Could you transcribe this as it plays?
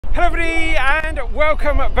Hello everybody and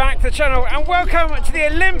welcome back to the channel and welcome to the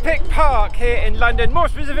Olympic Park here in London, more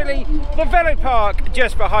specifically the VeloPark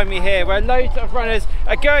just behind me here, where loads of runners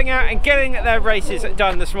are going out and getting their races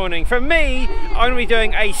done this morning. For me, I'm going to be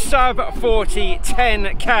doing a sub 40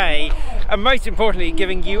 10k and most importantly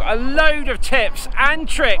giving you a load of tips and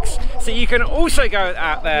tricks so you can also go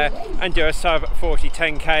out there and do a sub 40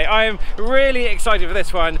 10k. I am really excited for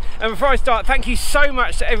this one, and before I start, thank you so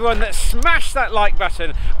much to everyone that smashed that like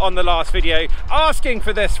button on the last video asking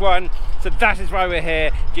for this one. So that is why we're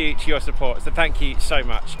here, due to your support, so thank you so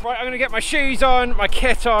much. Right, I'm going to get my shoes on, my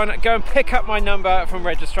kit on, go and pick up my number from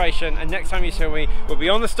registration, and next time you see me, we'll be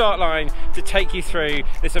on the start line to take you through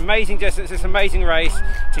this amazing distance, this amazing race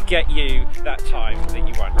to get you that time that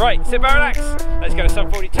you want. Right, sit back, relax, let's go to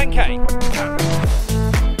sub 40 10k.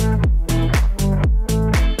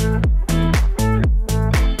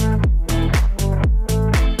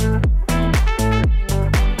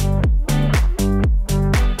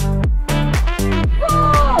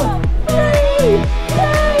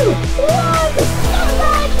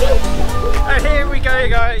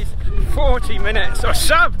 Guys, 40 minutes or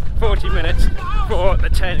sub 40 minutes for the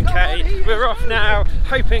 10k. We're off now,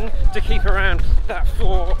 hoping to keep around that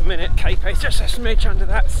 4-minute k pace, just a smidge under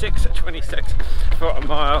that, 6:26 for a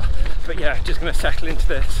mile. But yeah, just going to settle into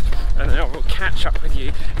this and then I will catch up with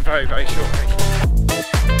you very shortly.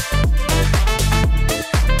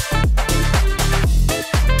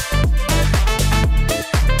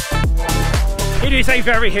 It is a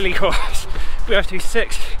very hilly course. We have to do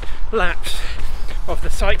 6 laps of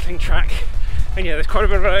the cycling track, and yeah, there's quite a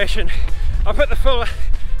bit of elevation. I'll put the full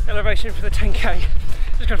elevation for the 10k,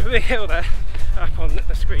 just got a big hill there up on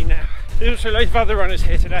the screen now. There's also loads of other runners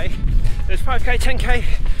here today. There's 5k, 10k,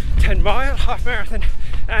 10 mile, half marathon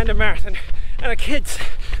and a marathon, and a kids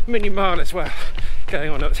mini mile as well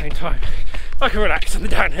going on at the same time. I can relax on the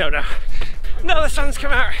downhill now. Now the sun's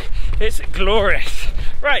come out, it's glorious.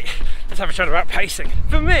 Right, let's have a chat about pacing.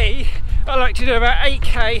 For me, I like to do about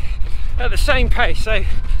 8k at the same pace, so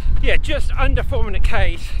yeah, just under 4-minute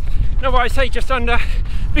Ks. Now why I say just under,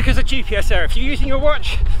 because of GPS error. If you're using your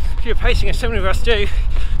watch, if you're pacing as so many of us do,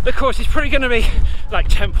 the course is probably going to be like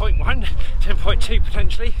 10.1, 10.2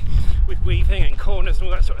 potentially, with weaving and corners and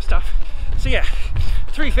all that sort of stuff. So yeah,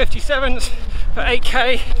 3:57s for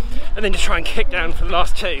 8k, and then just try and kick down for the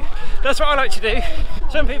last 2. That's what I like to do.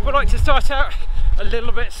 Some people like to start out a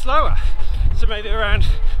little bit slower, so maybe around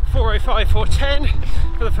 4:05,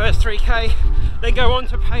 4:10 for the first 3k, then go on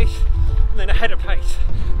to pace, and then ahead of pace.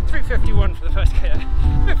 3:51 for the first k,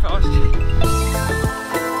 a bit fast.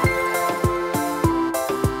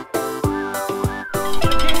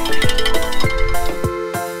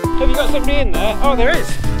 Have you got somebody in there? Oh, there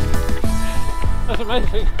is. That's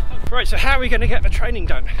amazing. Right, so how are we going to get the training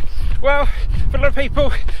done? Well, for a lot of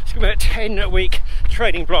people, it's going to be a 10-week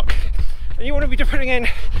training block. And you want to be putting in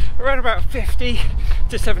around about 50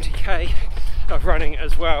 to 70k of running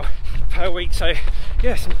as well per week. So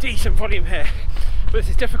yeah, some decent volume here. But this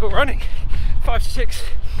is difficult running. 5 to 6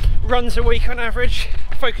 runs a week on average,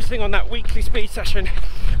 focusing on that weekly speed session,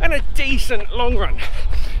 and a decent long run.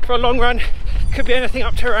 For a long run, could be anything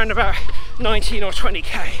up to around about 19 or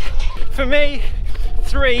 20k. For me,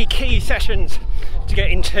 3 key sessions to get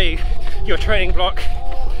into your training block.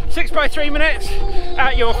 6 by 3 minutes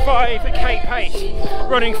at your 5k pace,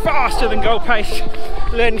 running faster than goal pace,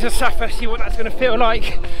 learning to suffer, see what that's going to feel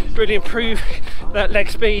like, really improve that leg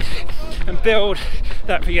speed and build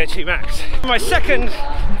that VO2 max. My second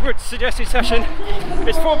suggested session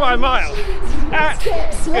is 4 by a mile at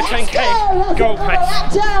your 10k goal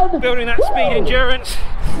pace, building that speed endurance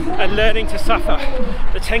and learning to suffer.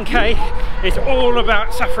 The 10k is all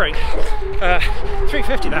about suffering.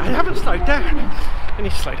 3:50 there, I haven't slowed down. I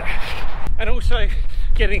need to slow down. And also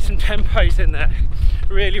getting some tempos in there,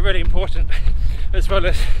 really important, as well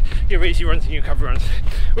as your easy runs and your cover runs.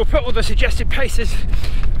 We'll put all the suggested paces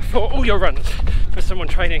for all your runs for someone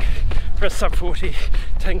training for a sub 40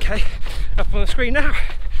 10k up on the screen now.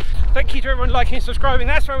 Thank you to everyone liking and subscribing.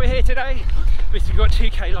 That's why we're here today, because we've got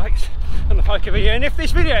 2k likes on the 5k video, and if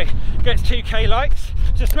this video gets 2k likes,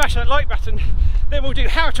 just smash that like button. Then we'll do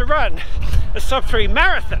how to run a sub 3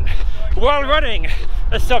 marathon while running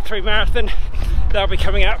a sub 3 marathon. That'll be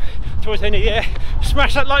coming up towards the end of the year.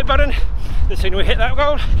 Smash that like button. The sooner we hit that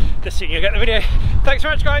goal, the sooner you get the video. Thanks so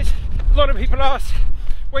much, guys. A lot of people ask,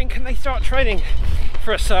 when can they start training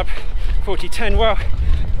for a sub 40 10? Well,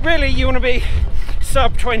 really you want to be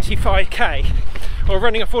sub 25k or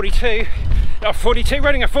running a 42,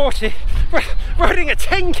 running a 40, running a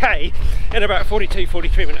 10k in about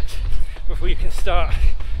 42-43 minutes before you can start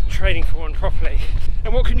training for one properly.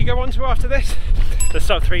 And what can you go on to after this? the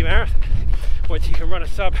sub 3 marathon once you can run a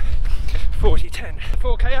sub 40:10.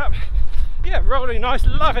 4k up, yeah, rolling nice,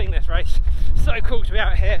 loving this race. So cool to be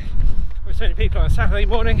out here with so many people on a Saturday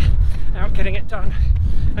morning, out getting it done.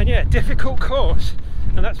 And yeah, difficult course,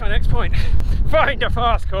 and that's my next point. Find a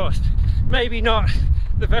fast course. Maybe not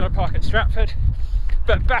the VeloPark at Stratford,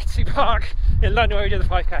 but Battersea Park in London where we did the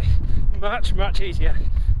 5k. Much easier,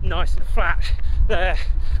 nice and flat there.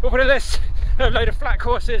 We'll put a list of a load of flat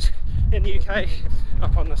courses in the UK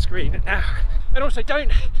up on the screen now. And also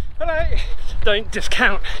don't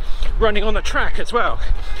discount running on the track as well.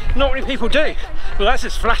 Not many people do. Well, that's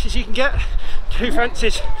as flat as you can get. 2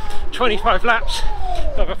 fences, 25 laps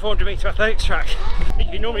of a 400 metre athletics track. You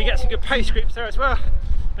can normally get some good pace groups there as well.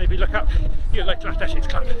 Maybe look up your local athletics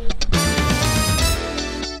club.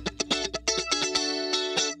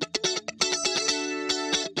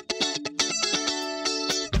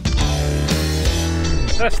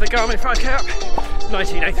 That's the Garmin 5k up,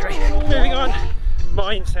 1903. Moving on,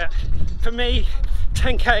 mindset. For me,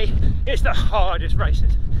 10k is the hardest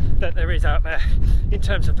races that there is out there in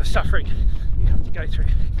terms of the suffering you have to go through.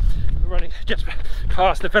 We're running just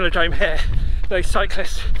past the velodrome here. Those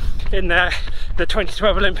cyclists in there, the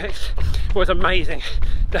 2012 Olympics, was amazing.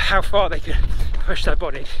 How far they could push their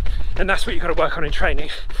body. And that's what you've got to work on in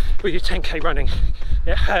training with your 10k running.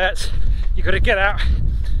 It hurts. You've got to get out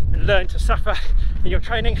and learn to suffer in your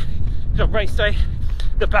training, because on race day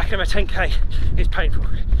the back of a 10k is painful.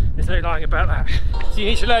 There's no lying about that. So you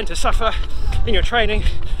need to learn to suffer in your training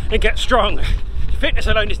and get strong. Fitness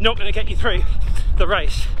alone is not going to get you through the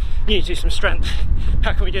race. You need to do some strength.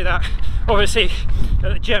 How can we do that? Obviously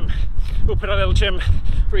at the gym. We'll put a little gym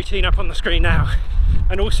routine up on the screen now,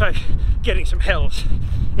 and also getting some hills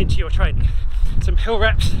into your training. Some hill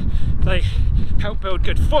reps, they help build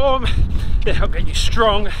good form, they help get you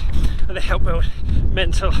strong, and they help build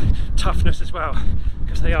mental toughness as well,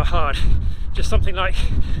 because they are hard. Just something like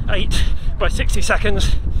 8 by 60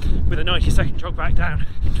 seconds with a 90-second jog back down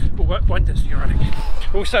will work wonders for your running.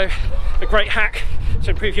 Also, a great hack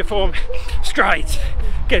to improve your form, strides.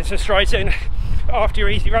 Getting some strides in after your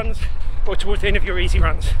easy runs or towards the end of your easy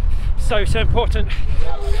runs. So important.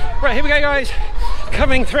 Right, here we go guys,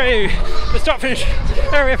 coming through the start finish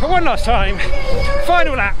area for one last time.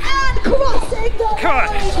 Final lap. Come on,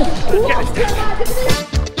 let's get this done.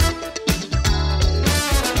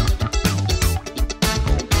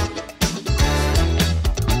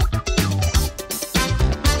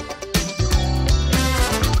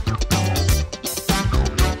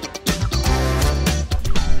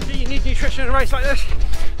 Do you need nutrition in a race like this?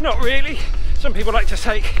 Not really. Some people like to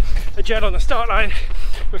take a gel on the start line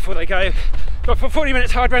before they go, but for 40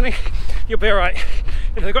 minutes hard running you'll be alright.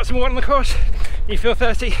 If they've got some water on the course, you feel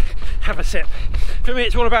thirsty, have a sip. For me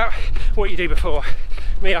it's all about what you do before.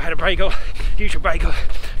 Me, I had a bagel, usual bagel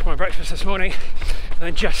for my breakfast this morning, and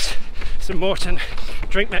then just some Morton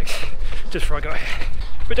drink mix just before I got here.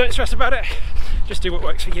 But don't stress about it, just do what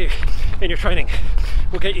works for you in your training.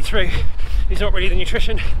 We'll get you through. It's not really the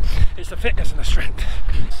nutrition, it's the fitness and the strength.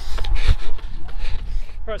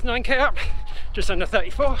 Right, it's 9k up, just under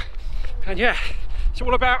 34, and yeah, it's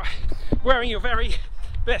all about wearing your very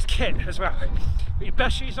best kit as well. Put your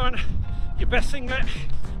best shoes on, your best singlet,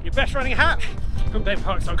 your best running hat from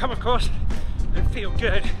benparks.com of course, and feel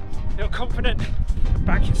good, feel confident, and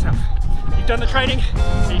back yourself. You've done the training,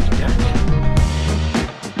 so you can do it.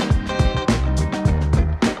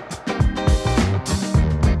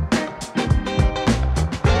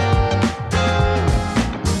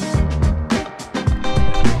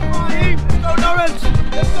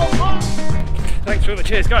 Thanks for all the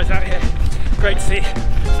cheers guys out here. Great to see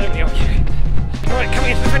so many of you. Alright,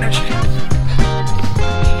 coming into the finish.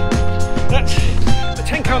 That's the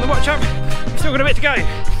 10k on the watch up. We've still got a bit to go.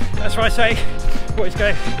 That's why I say always go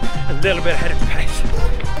a little bit ahead of the pace.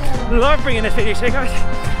 Love bringing this video to you guys.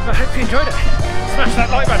 I hope you enjoyed it. Smash that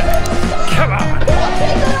like button. Come on.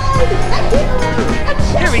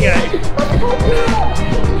 Here we go.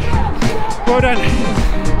 Well done.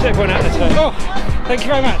 Everyone out there. Oh, thank you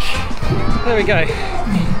very much. There we go.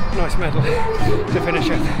 Nice medal to finish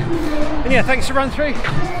with. And yeah, thanks to Run Through.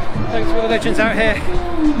 Thanks to all the legends out here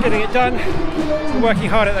getting it done. We're working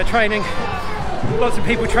hard at their training. Lots of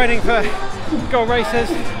people training for goal races.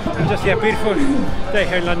 And just yeah, beautiful day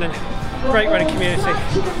here in London. Great running community.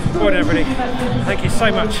 Well done everybody. Thank you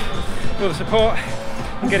so much for the support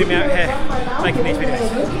and getting me out here making these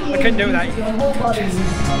videos. I couldn't do it without you. Cheers.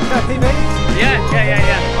 Happy, mate? Yeah.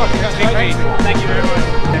 Oh, Great. Thank you very much.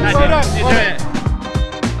 Nice well done. Enjoy it.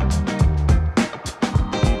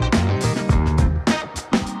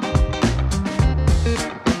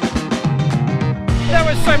 That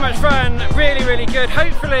was so much fun. Really really good.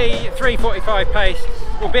 Hopefully 3:45 pace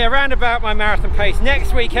will be around about my marathon pace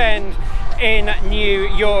next weekend in New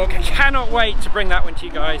York. Cannot wait to bring that one to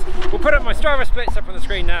you guys. We'll put up my Strava splits up on the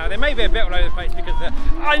screen now. They may be a bit all over the place because of the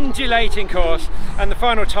undulating course, and the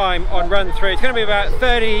final time on Run Through, it's going to be about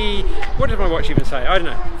 30, what does my watch even say? I don't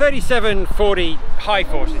know, 37:40, high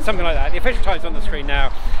 40s, something like that. The official time's on the screen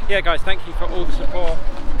now. Yeah guys, thank you for all the support.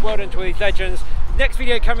 Well done to all these legends. Next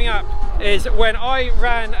video coming up is when I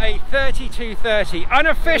ran a 32:30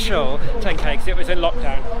 unofficial 10k, because it was in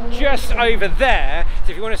lockdown, just over there.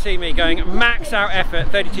 So if you want to see me going max out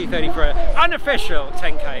effort 32:30 for an unofficial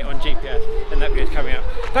 10k on GPS, then that video is coming up.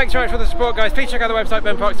 Thanks very much for the support guys. Please check out the website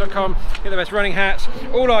benparks.com, get the best running hats.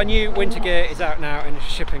 All our new winter gear is out now and is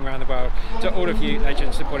shipping around the world. To all of you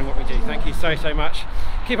legends supporting what we do, thank you so much.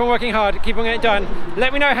 Keep on working hard, keep on getting it done.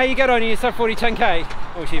 Let me know how you get on in your sub 40 10k.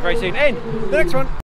 We'll see you very soon in the next one.